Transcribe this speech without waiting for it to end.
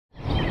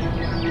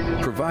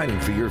Providing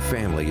for your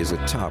family is a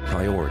top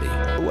priority.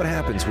 But what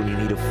happens when you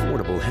need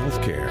affordable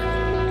health care?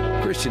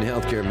 Christian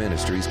Healthcare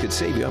Ministries could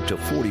save you up to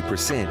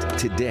 40%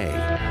 today.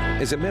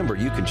 As a member,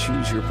 you can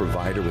choose your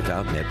provider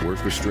without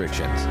network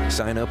restrictions.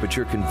 Sign up at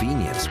your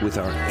convenience with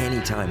our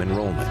anytime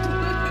enrollment.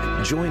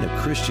 Join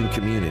a Christian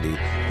community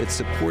that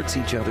supports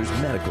each other's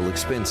medical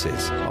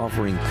expenses,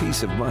 offering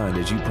peace of mind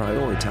as you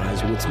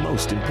prioritize what's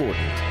most important.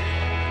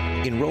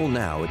 Enroll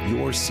now at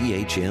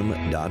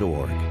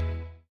yourchm.org.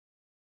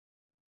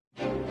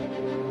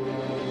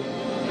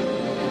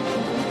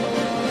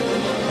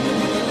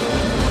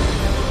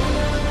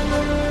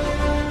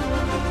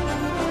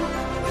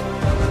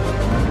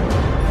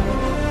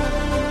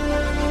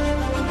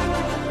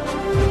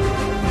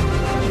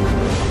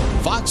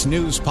 Fox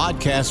News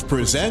Podcast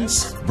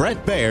presents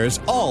Bret Baier's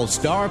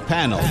All-Star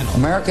Panel.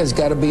 America's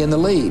got to be in the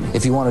lead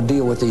if you want to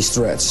deal with these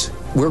threats.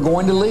 We're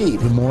going to lead.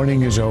 The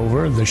mourning is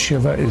over. The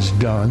Shiva is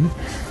done.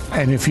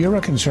 And if you're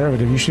a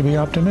conservative, you should be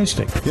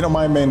optimistic. You know,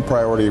 my main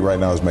priority right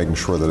now is making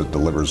sure that it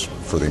delivers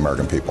for the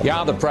American people.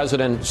 Yeah, the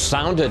president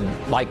sounded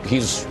like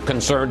he's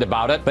concerned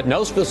about it, but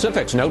no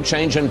specifics, no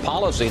change in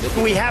policy.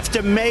 We have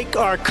to make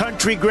our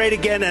country great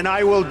again, and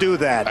I will do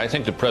that. I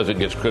think the president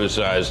gets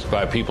criticized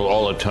by people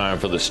all the time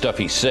for the stuff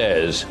he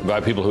says,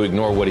 by people who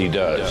ignore what he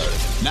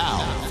does. Now,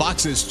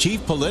 Fox's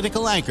chief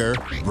political anchor,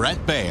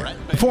 Bret Baier.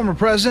 The former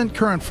president,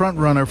 current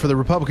frontrunner for the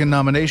Republican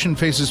nomination,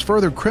 faces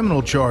further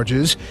criminal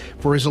charges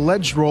for his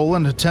alleged role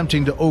in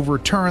attempting to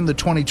overturn the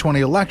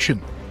 2020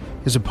 election.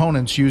 His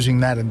opponents using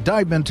that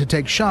indictment to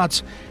take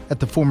shots at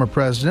the former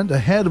president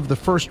ahead of the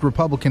first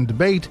Republican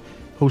debate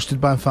hosted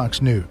by Fox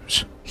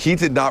News. He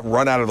did not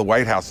run out of the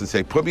White House and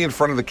say, put me in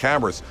front of the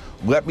cameras.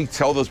 Let me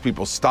tell those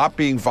people, stop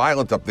being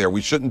violent up there. We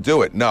shouldn't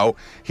do it. No,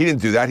 he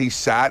didn't do that. He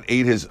sat,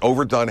 ate his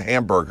overdone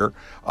hamburger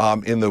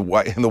in the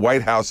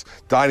White House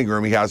dining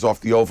room he has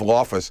off the Oval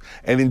Office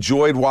and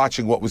enjoyed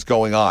watching what was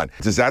going on.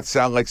 Does that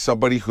sound like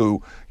somebody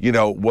who, you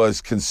know,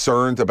 was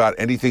concerned about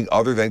anything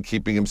other than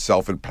keeping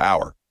himself in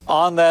power?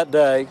 On that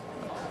day,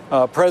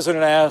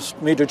 President asked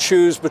me to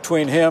choose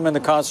between him and the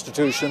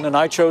Constitution, and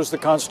I chose the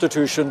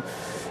Constitution,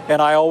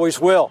 and I always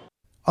will.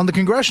 On the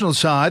congressional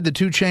side, the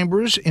two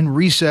chambers in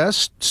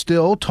recess.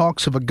 Still,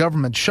 talks of a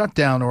government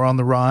shutdown are on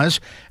the rise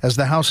as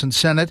the House and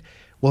Senate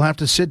will have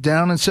to sit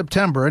down in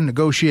September and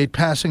negotiate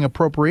passing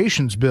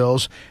appropriations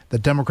bills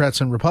that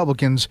Democrats and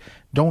Republicans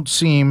don't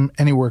seem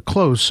anywhere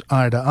close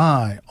eye to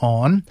eye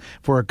on.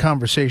 For a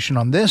conversation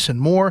on this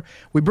and more,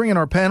 we bring in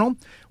our panel,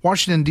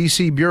 Washington,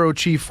 D.C. Bureau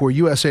Chief for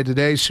USA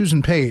Today,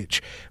 Susan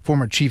Page,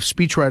 former chief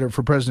speechwriter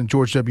for President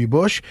George W.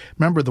 Bush,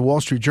 member of the Wall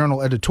Street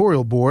Journal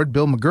editorial board,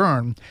 Bill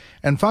McGurn,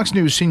 and Fox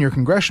News senior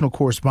congressional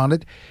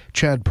correspondent,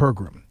 Chad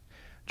Pergram.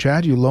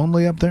 Chad, you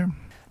lonely up there?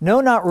 No,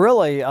 not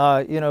really.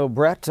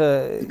 Brett,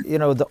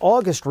 the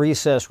August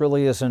recess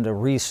really isn't a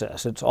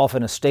recess. It's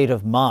often a state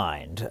of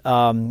mind.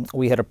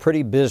 We had a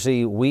pretty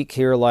busy week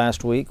here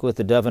last week with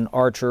the Devon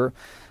Archer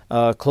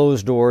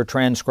closed-door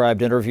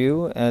transcribed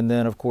interview, and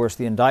then, of course,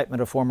 the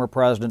indictment of former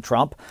President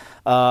Trump,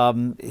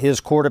 his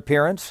court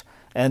appearance,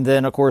 and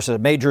then, of course, a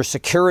major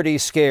security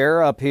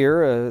scare up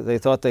here. They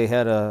thought they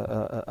had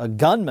a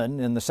gunman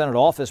in the Senate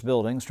office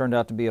buildings. Turned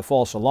out to be a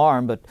false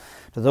alarm. But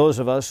to those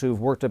of us who've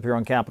worked up here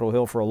on Capitol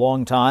Hill for a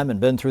long time and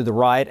been through the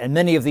riot and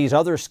many of these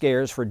other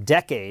scares for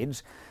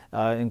decades,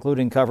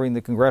 including covering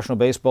the congressional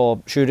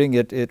baseball shooting,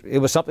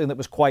 it was something that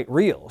was quite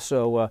real.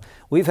 So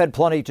we've had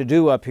plenty to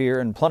do up here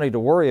and plenty to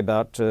worry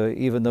about,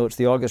 even though it's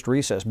the August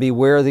recess.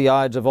 Beware the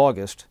Ides of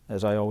August,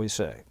 as I always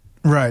say.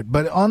 Right.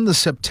 But on the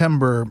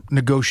September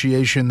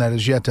negotiation that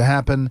is yet to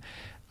happen,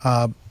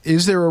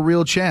 is there a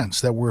real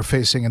chance that we're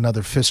facing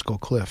another fiscal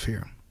cliff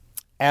here?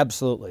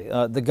 Absolutely.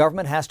 The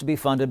government has to be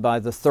funded by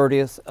the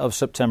 30th of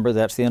September.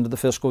 That's the end of the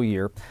fiscal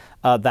year.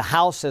 The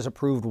House has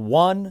approved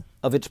one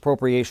of its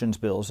appropriations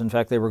bills. In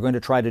fact, they were going to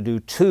try to do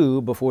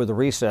two before the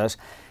recess.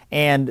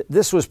 And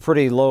this was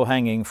pretty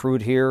low-hanging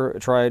fruit here,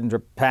 trying to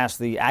pass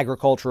the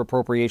agriculture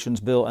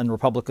appropriations bill, and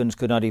Republicans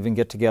could not even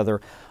get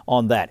together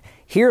on that.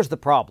 Here's the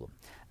problem.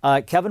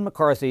 Kevin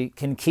McCarthy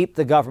can keep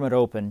the government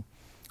open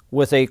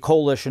with a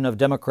coalition of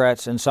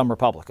Democrats and some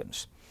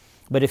Republicans.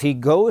 But if he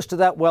goes to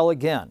that well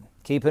again,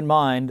 keep in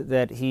mind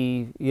that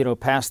he,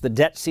 passed the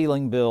debt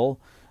ceiling bill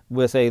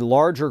with a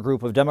larger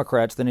group of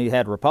Democrats than he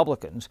had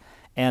Republicans,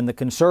 and the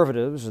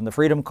conservatives and the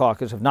Freedom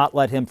Caucus have not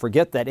let him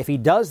forget that. If he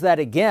does that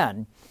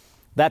again,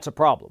 that's a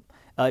problem,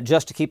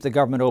 just to keep the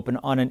government open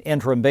on an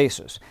interim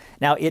basis.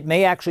 Now, it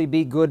may actually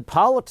be good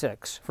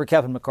politics for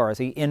Kevin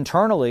McCarthy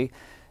internally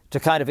to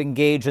kind of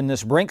engage in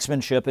this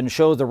brinksmanship and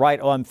show the right,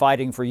 I'm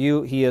fighting for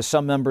you. He has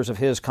some members of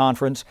his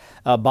conference,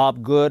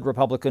 Bob Good,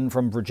 Republican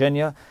from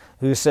Virginia,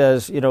 who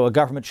says, a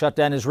government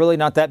shutdown is really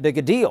not that big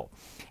a deal.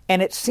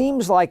 And it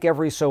seems like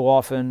every so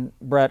often,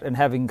 Brett, and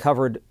having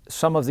covered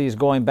some of these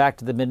going back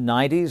to the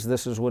mid-'90s,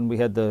 this is when we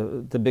had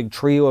the big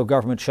trio of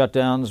government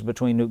shutdowns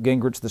between Newt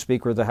Gingrich, the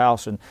Speaker of the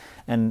House,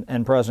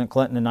 and President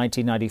Clinton in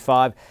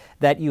 1995,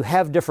 that you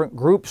have different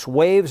groups,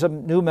 waves of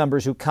new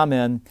members who come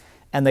in,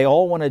 and they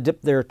all want to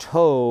dip their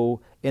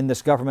toe in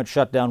this government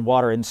shutdown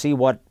water and see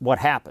what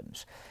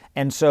happens.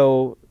 And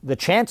so the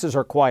chances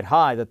are quite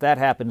high that that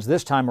happens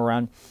this time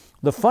around.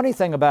 The funny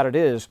thing about it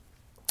is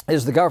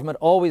the government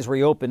always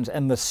reopens,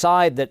 and the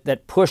side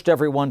that pushed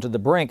everyone to the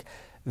brink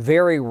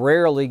very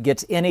rarely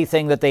gets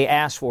anything that they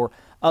ask for,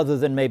 other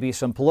than maybe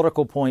some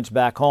political points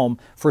back home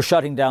for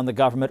shutting down the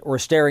government or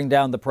staring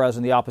down the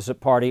president, the opposite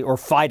party, or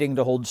fighting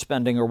to hold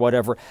spending or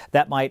whatever.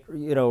 That might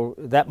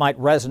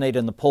resonate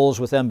in the polls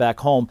with them back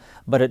home,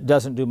 but it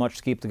doesn't do much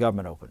to keep the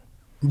government open.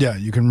 Yeah,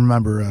 you can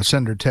remember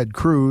Senator Ted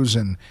Cruz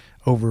and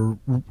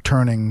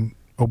overturning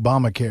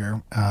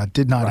Obamacare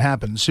did not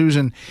happen.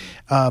 Susan,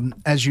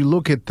 as you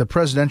look at the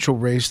presidential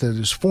race that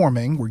is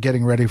forming, we're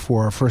getting ready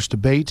for our first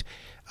debate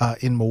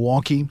in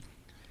Milwaukee.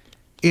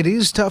 It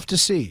is tough to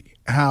see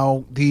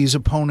how these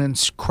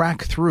opponents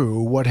crack through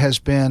what has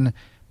been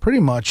pretty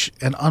much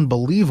an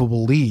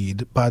unbelievable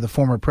lead by the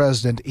former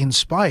president in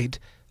spite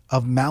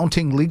of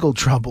mounting legal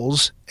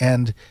troubles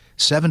and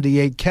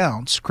 78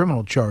 counts,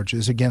 criminal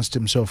charges against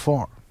him so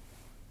far.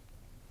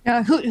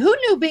 Who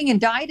knew being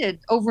indicted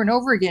over and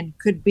over again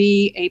could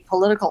be a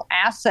political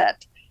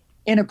asset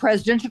in a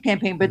presidential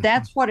campaign? But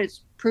that's what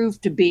it's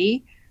proved to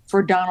be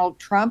for Donald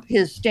Trump.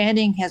 His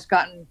standing has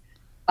gotten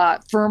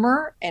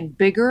firmer and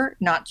bigger,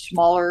 not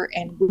smaller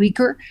and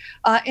weaker.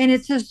 And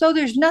it's as though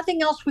there's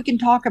nothing else we can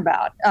talk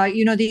about.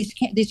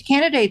 These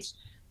candidates,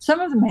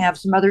 some of them have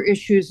some other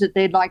issues that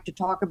they'd like to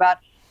talk about,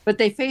 but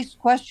they face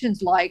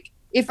questions like,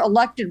 if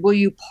elected, will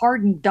you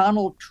pardon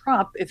Donald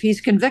Trump if he's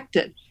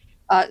convicted?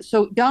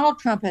 So Donald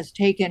Trump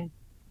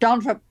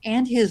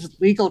and his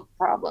legal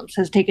problems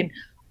has taken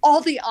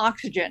all the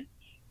oxygen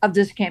of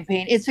this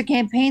campaign. It's a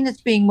campaign that's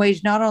being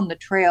waged not on the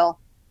trail,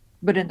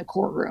 but in the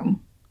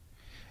courtroom.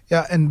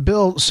 Yeah, and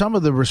Bill, some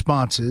of the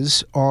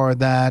responses are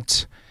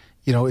that,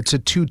 it's a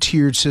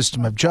two-tiered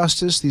system of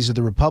justice. These are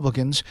the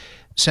Republicans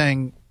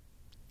saying,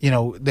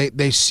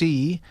 they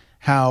see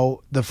how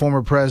the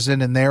former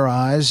president in their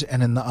eyes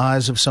and in the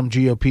eyes of some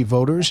GOP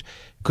voters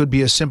could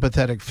be a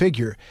sympathetic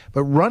figure.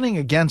 But running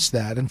against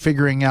that and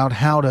figuring out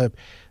how to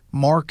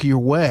mark your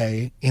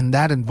way in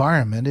that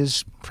environment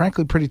is,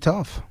 frankly, pretty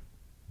tough.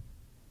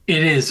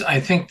 It is.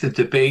 I think the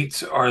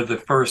debates are the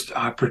first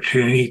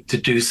opportunity to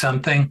do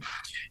something.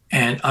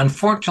 And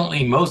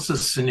unfortunately, most of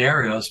the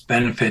scenarios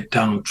benefit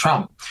Donald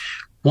Trump.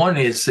 One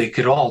is they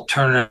could all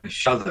turn on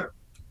each other.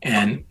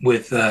 And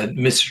with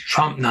Mr.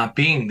 Trump not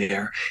being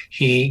there,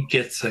 he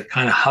gets to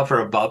kind of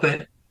hover above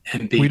it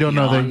and be. We don't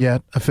know that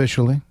yet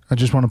officially. I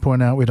just want to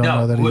point out we don't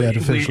know that yet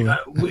officially.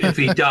 If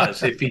he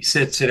does, if he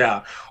sits it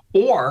out.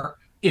 Or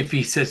if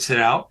he sits it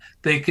out,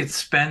 they could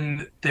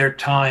spend their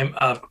time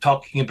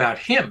talking about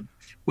him,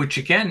 which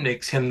again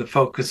makes him the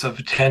focus of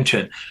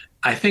attention.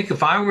 I think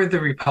if I were the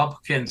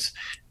Republicans,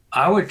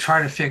 I would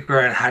try to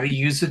figure out how to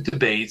use the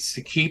debates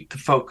to keep the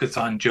focus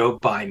on Joe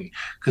Biden,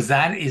 because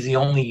that is the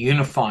only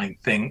unifying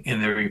thing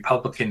in the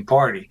Republican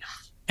Party.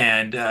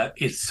 And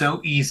it's so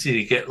easy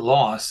to get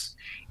lost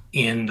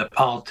in the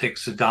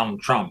politics of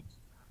Donald Trump.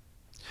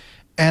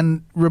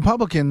 And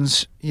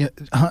Republicans,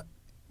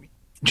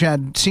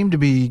 Chad, seem to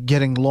be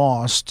getting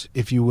lost,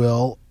 if you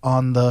will,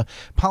 on the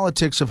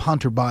politics of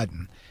Hunter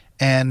Biden.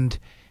 And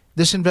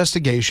this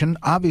investigation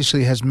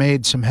obviously has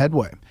made some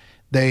headway.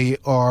 They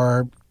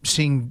are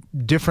seeing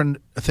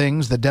different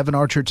things, the Devon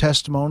Archer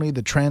testimony,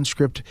 the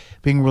transcript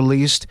being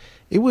released.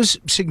 It was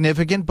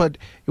significant, but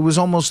it was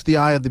almost the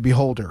eye of the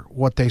beholder,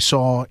 what they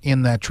saw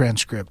in that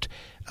transcript.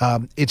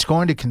 It's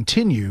going to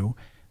continue,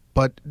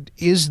 but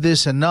is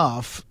this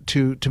enough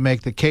to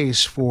make the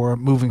case for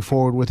moving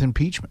forward with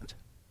impeachment?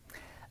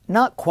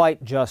 Not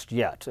quite just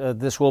yet.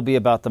 This will be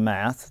about the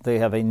math. They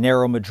have a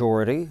narrow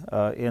majority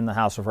in the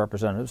House of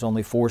Representatives,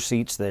 only 4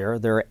 seats there.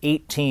 There are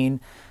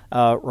 18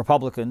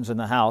 Republicans in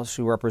the House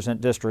who represent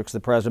districts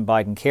that President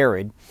Biden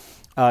carried.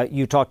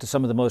 You talk to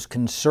some of the most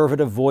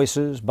conservative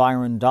voices,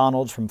 Byron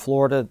Donalds from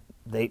Florida.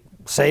 They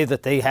say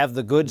that they have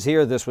the goods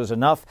here. This was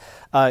enough.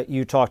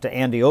 You talk to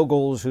Andy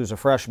Ogles, who's a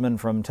freshman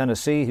from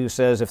Tennessee, who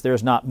says if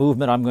there's not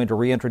movement, I'm going to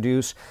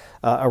reintroduce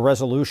a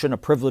resolution, a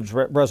privileged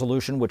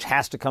resolution, which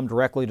has to come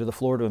directly to the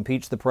floor to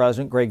impeach the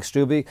president. Greg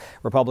Steube,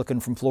 Republican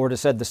from Florida,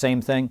 said the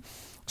same thing.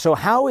 So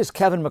how is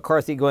Kevin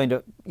McCarthy going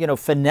to,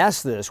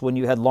 finesse this when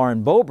you had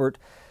Lauren Boebert,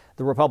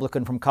 the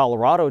Republican from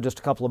Colorado, just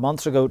a couple of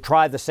months ago,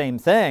 try the same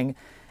thing?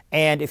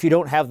 And if you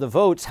don't have the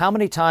votes, how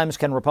many times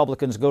can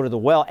Republicans go to the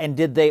well? And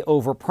did they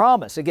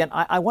overpromise? Again,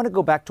 I want to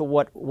go back to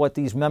what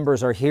these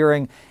members are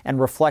hearing and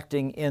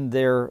reflecting in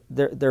their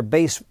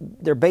base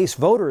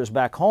voters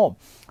back home.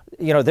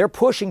 They're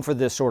pushing for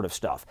this sort of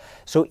stuff.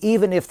 So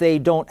even if they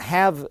don't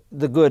have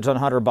the goods on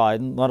Hunter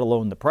Biden, let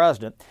alone the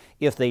president,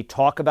 if they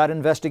talk about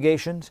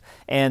investigations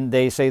and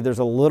they say there's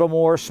a little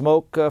more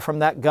smoke from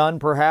that gun,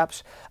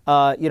 perhaps,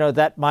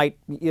 that might,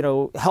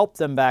 help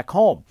them back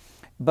home.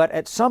 But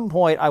at some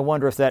point, I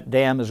wonder if that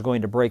dam is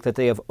going to break, that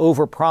they have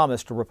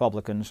overpromised to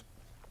Republicans,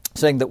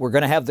 saying that we're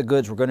going to have the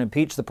goods, we're going to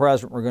impeach the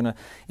president, we're going to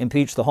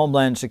impeach the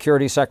Homeland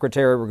Security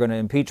Secretary, we're going to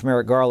impeach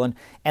Merrick Garland,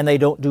 and they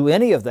don't do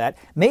any of that.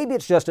 Maybe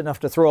it's just enough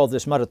to throw all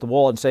this mud at the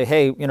wall and say,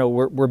 hey,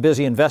 we're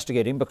busy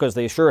investigating, because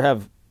they sure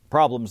have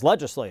problems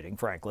legislating,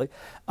 frankly.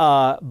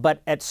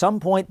 But at some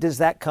point, does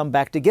that come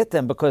back to get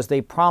them? Because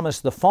they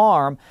promised the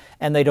farm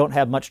and they don't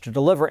have much to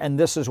deliver. And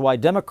this is why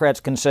Democrats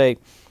can say,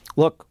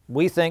 look,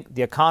 we think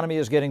the economy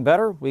is getting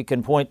better. We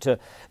can point to,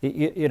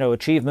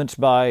 achievements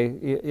by,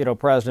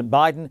 President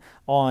Biden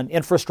on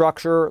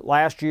infrastructure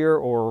last year,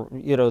 or,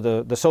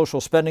 the social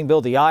spending bill,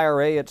 the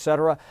IRA, et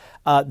cetera.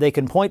 They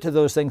can point to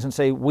those things and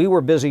say, we were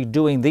busy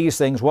doing these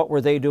things. What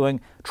were they doing?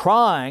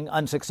 Trying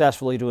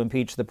unsuccessfully to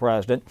impeach the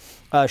president,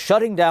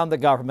 shutting down the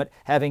government,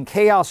 having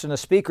chaos in a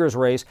speaker's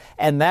race.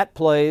 And that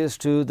plays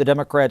to the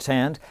Democrats'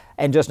 hand,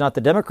 and just not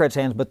the Democrats'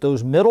 hands, but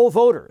those middle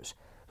voters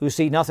who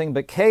see nothing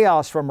but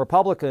chaos from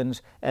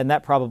Republicans, and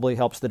that probably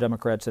helps the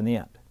Democrats in the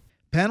end.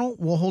 Panel,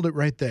 we'll hold it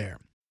right there.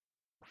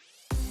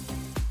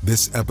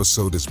 This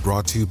episode is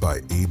brought to you by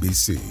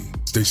ABC.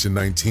 Station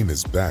 19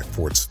 is back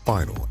for its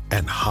final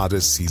and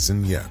hottest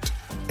season yet.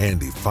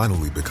 Andy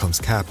finally becomes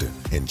captain,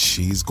 and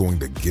she's going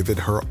to give it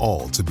her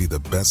all to be the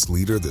best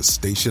leader the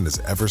station has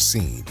ever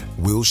seen.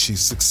 Will she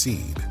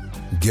succeed?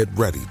 Get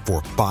ready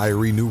for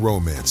fiery new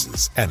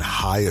romances and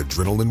high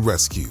adrenaline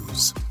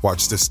rescues.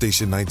 Watch the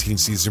Station 19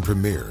 season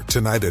premiere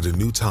tonight at a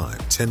new time,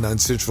 10/9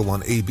 Central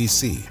on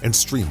ABC, and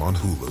stream on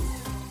Hulu.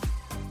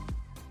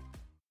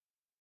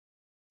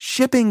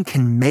 Shipping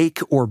can make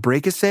or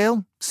break a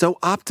sale, so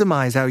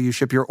optimize how you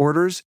ship your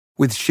orders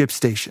with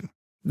ShipStation.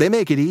 They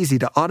make it easy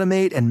to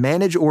automate and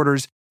manage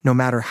orders no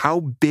matter how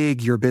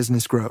big your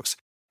business grows.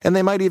 And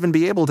they might even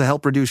be able to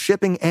help reduce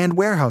shipping and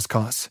warehouse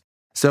costs.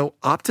 So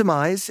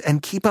optimize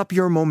and keep up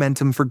your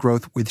momentum for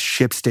growth with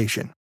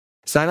ShipStation.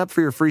 Sign up for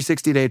your free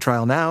 60-day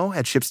trial now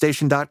at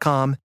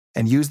ShipStation.com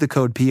and use the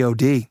code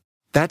POD.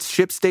 That's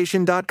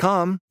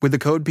ShipStation.com with the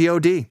code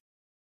POD.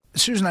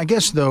 Susan, I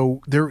guess,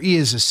 though, there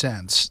is a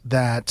sense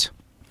that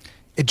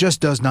it just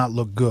does not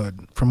look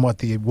good from what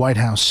the White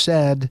House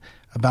said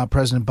about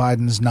President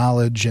Biden's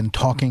knowledge and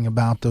talking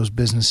about those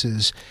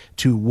businesses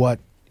to what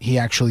he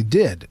actually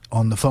did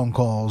on the phone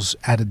calls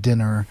at a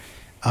dinner.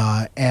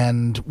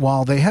 And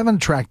while they haven't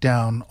tracked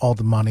down all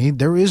the money,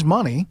 there is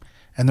money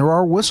and there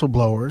are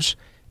whistleblowers,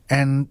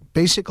 and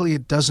basically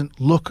it doesn't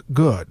look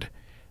good.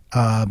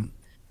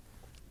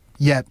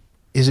 Yet,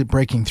 is it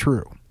breaking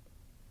through?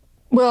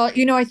 Well,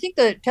 I think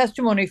the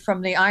testimony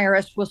from the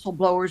IRS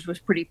whistleblowers was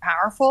pretty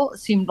powerful. It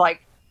seemed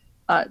like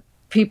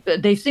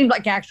they seemed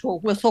like actual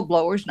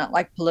whistleblowers, not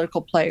like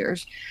political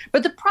players.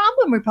 But the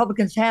problem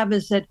Republicans have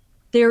is that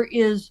there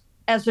is,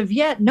 as of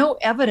yet, no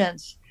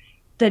evidence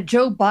that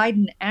Joe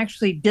Biden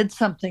actually did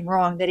something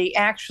wrong, that he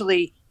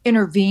actually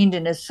intervened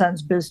in his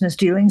son's business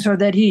dealings, or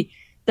that he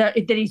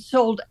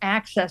sold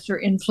access or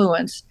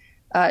influence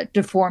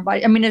to foreign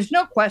Biden. I mean, there's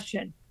no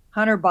question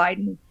Hunter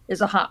Biden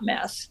is a hot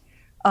mess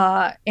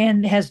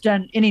and has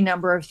done any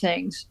number of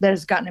things that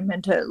has gotten him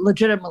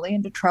legitimately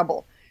into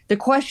trouble. The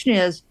question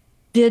is,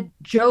 did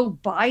Joe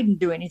Biden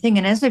do anything?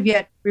 And as of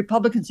yet,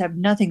 Republicans have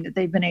nothing that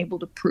they've been able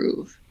to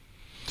prove.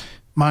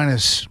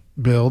 Minus,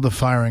 Bill, the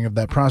firing of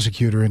that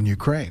prosecutor in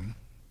Ukraine.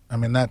 I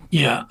mean, that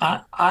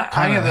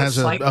kind of has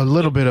a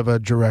little bit of a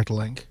direct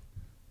link.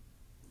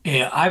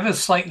 Yeah, I have a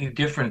slightly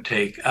different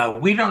take.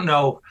 We don't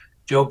know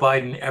Joe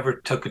Biden ever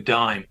took a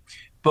dime,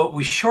 but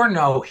we sure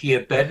know he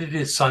abetted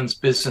his son's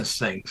business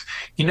things.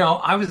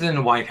 I was in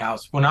the White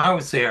House. When I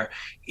was there,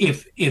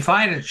 if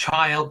I had a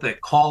child that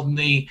called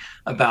me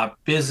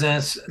about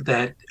business,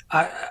 that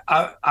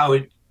I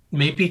would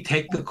maybe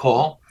take the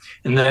call,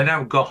 and then I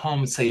would go home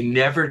and say,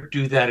 never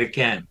do that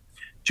again.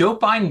 Joe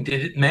Biden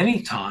did it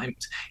many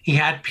times. He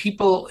had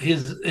people,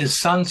 his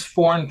son's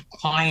foreign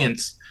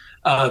clients,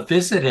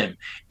 visit him.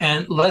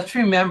 And let's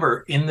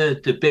remember, in the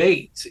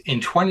debates in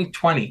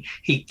 2020,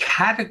 he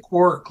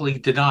categorically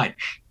denied.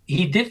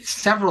 He did it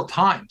several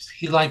times.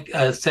 He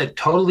said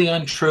totally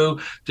untrue,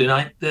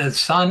 denied the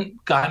son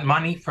got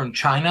money from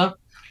China.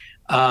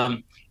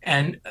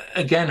 And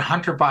again,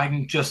 Hunter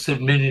Biden just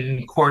admitted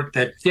in court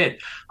that did.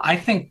 I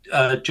think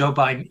Joe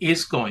Biden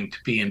is going to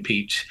be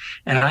impeached.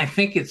 And I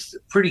think it's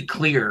pretty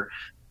clear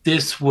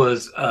this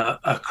was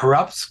a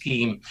corrupt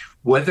scheme,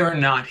 whether or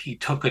not he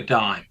took a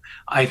dime.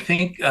 I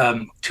think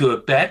to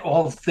abet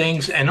all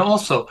things, and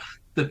also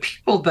the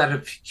people that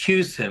have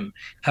accused him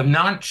have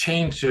not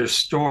changed their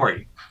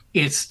story.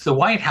 It's the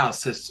White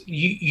House that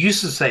used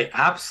to say,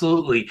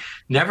 absolutely,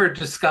 never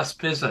discuss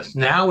business.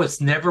 Now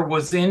it's never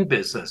was in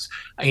business.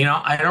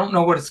 I don't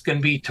know what it's going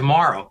to be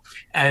tomorrow.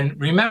 And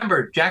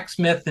remember, Jack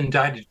Smith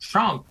indicted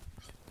Trump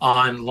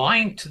on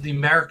lying to the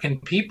American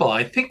people.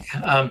 I think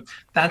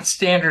that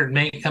standard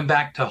may come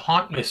back to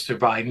haunt Mr.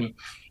 Biden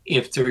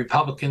if the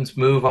Republicans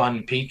move on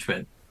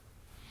impeachment.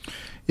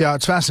 Yeah,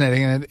 it's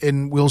fascinating,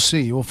 and we'll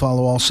see. We'll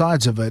follow all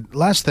sides of it.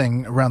 Last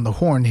thing around the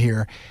horn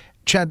here,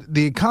 Chad,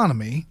 the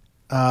economy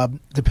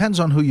depends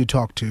on who you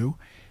talk to,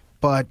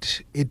 but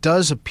it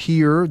does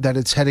appear that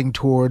it's heading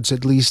towards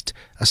at least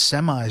a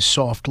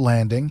semi-soft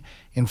landing.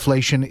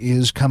 Inflation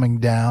is coming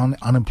down.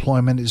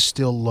 Unemployment is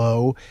still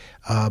low.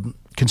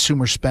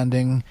 Consumer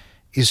spending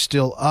is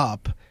still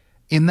up.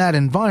 In that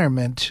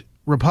environment,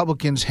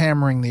 Republicans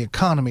hammering the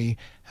economy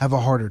have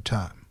a harder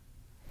time.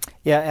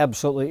 Yeah,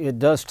 absolutely. It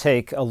does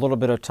take a little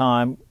bit of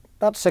time.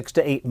 about 6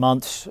 to 8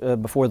 months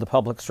before the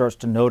public starts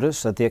to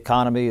notice that the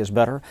economy is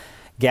better.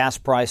 Gas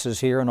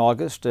prices here in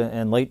August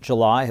and late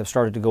July have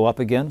started to go up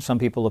again. Some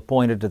people have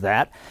pointed to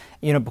that,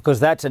 because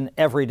that's an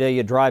everyday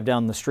you drive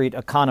down the street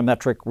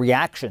econometric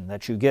reaction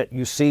that you get.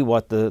 You see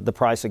what the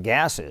price of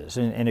gas is.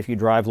 And if you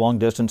drive long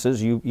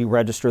distances, you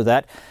register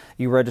that.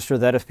 You register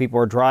that if people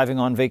are driving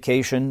on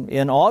vacation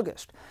in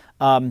August.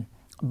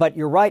 But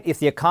you're right, if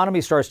the economy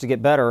starts to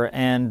get better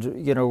and,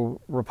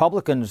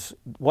 Republicans,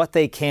 what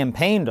they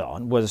campaigned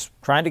on was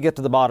trying to get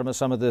to the bottom of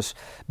some of this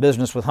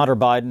business with Hunter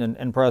Biden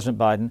and President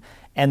Biden,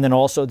 and then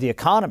also the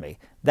economy,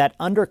 that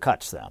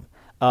undercuts them.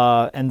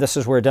 And this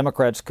is where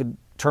Democrats could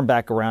turn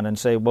back around and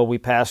say, well, we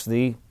passed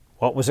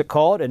what was it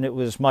called? And it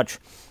was much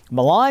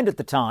maligned at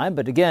the time.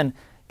 But again,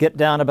 get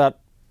down about,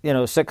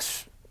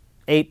 6,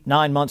 8,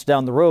 9 months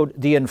down the road,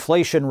 the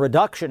Inflation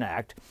Reduction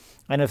Act.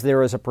 And if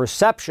there is a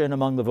perception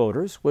among the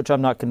voters, which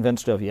I'm not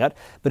convinced of yet,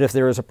 but if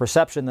there is a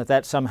perception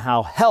that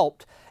somehow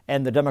helped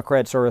and the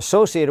Democrats are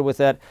associated with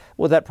that,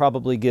 well, that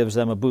probably gives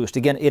them a boost.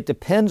 Again, it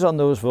depends on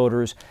those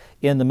voters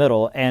in the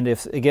middle. And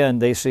if, again,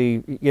 they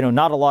see,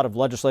 not a lot of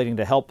legislating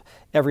to help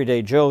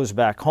everyday Joes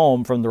back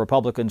home from the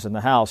Republicans in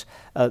the House,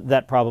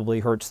 that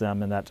probably hurts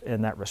them in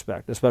that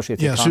respect, especially if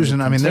the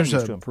economy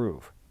continues to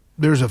improve.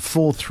 There's a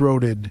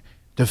full-throated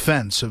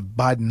defense of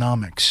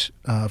Bidenomics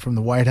from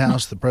the White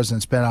House. The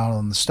president's been out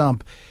on the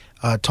stump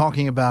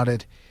talking about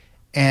it,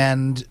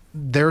 and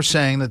they're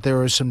saying that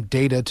there is some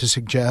data to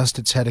suggest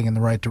it's heading in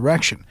the right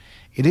direction.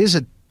 It is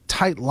a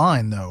tight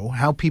line, though,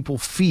 how people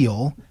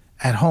feel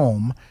at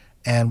home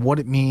and what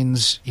it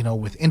means,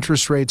 with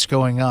interest rates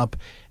going up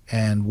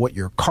and what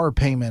your car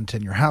payment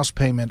and your house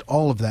payment,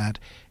 all of that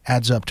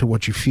adds up to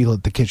what you feel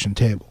at the kitchen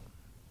table.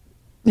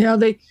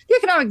 The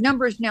economic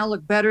numbers now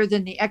look better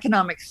than the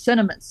economic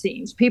sentiment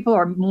seems. People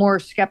are more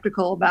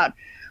skeptical about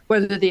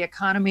whether the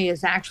economy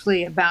is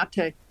actually about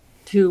to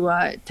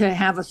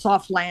have a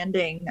soft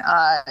landing.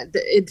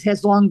 It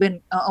has long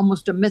been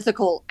almost a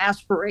mythical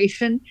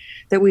aspiration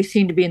that we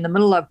seem to be in the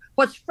middle of.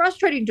 What's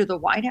frustrating to the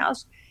White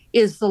House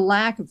is the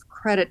lack of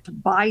credit to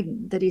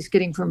Biden that he's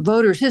getting from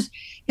voters.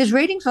 His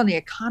ratings on the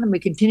economy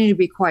continue to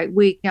be quite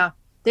weak. Now,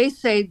 they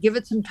say give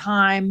it some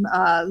time,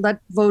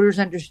 let voters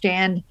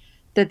understand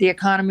that the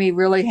economy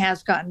really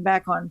has gotten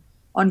back on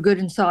good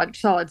and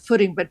solid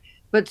footing.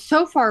 But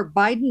so far,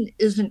 Biden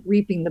isn't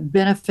reaping the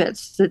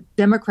benefits that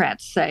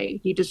Democrats say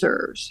he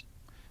deserves.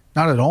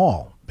 Not at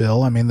all,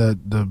 Bill. I mean,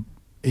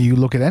 you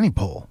look at any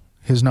poll,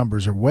 his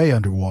numbers are way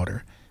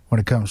underwater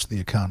when it comes to the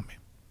economy.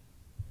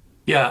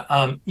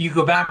 Yeah, you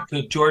go back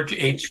to George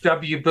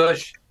H.W.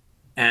 Bush,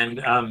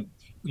 and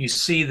you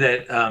see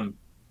that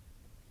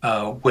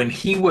when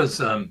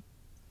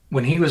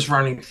he was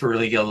running for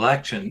the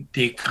election,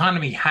 the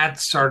economy had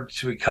started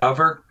to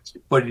recover,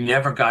 but he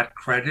never got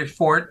credit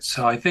for it.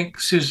 So I think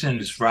Susan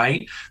is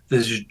right.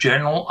 There's a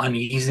general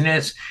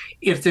uneasiness.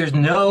 If there's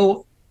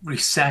no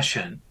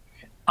recession,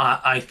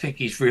 I think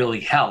he's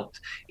really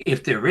helped.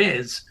 If there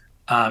is,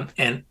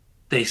 and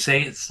they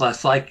say it's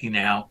less likely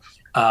now,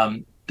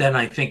 then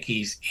I think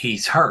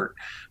he's hurt.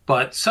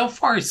 But so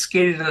far, he's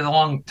skated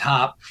along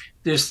top.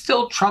 There's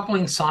still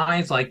troubling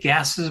signs, like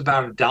gas is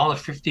about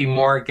 $1.50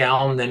 more a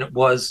gallon than it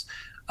was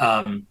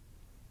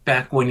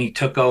back when he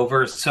took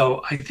over.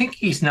 So I think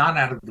he's not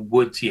out of the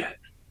woods yet.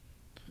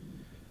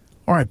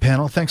 All right,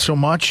 panel, thanks so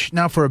much.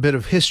 Now for a bit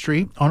of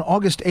history. On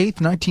August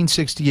 8th,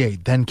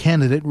 1968, then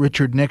candidate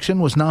Richard Nixon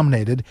was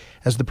nominated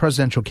as the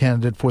presidential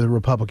candidate for the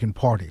Republican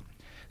Party.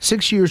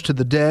 6 years to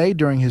the day,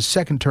 during his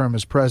second term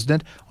as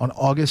president, on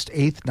August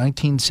 8th,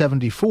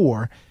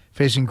 1974,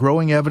 facing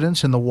growing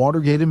evidence in the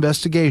Watergate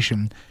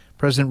investigation,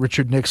 President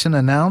Richard Nixon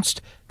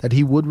announced that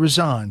he would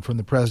resign from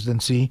the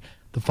presidency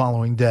the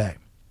following day.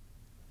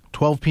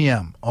 12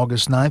 p.m.,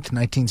 August 9th,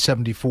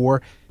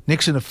 1974,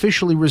 Nixon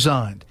officially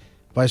resigned.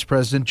 Vice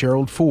President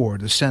Gerald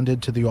Ford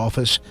ascended to the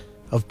office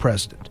of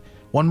president.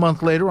 1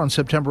 month later, on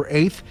September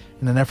 8th,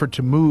 in an effort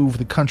to move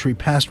the country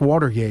past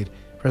Watergate,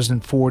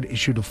 President Ford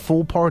issued a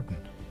full pardon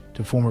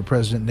to former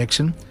President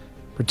Nixon,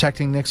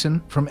 protecting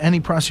Nixon from any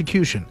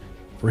prosecution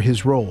for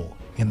his role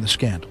in the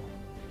scandal.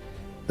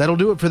 That'll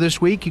do it for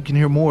this week. You can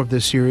hear more of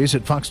this series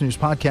at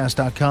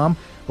foxnewspodcast.com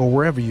or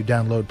wherever you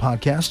download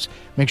podcasts.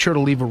 Make sure to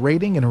leave a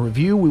rating and a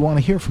review. We want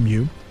to hear from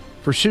you.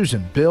 For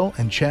Susan, Bill,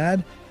 and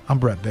Chad, I'm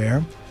Brett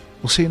Baer.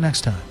 We'll see you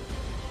next time.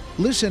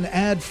 Listen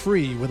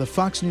ad-free with a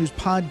Fox News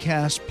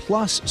Podcast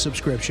Plus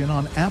subscription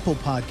on Apple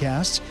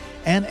Podcasts,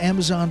 and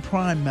Amazon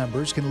Prime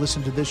members can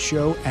listen to this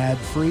show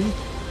ad-free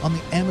on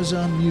the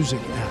Amazon Music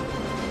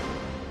app.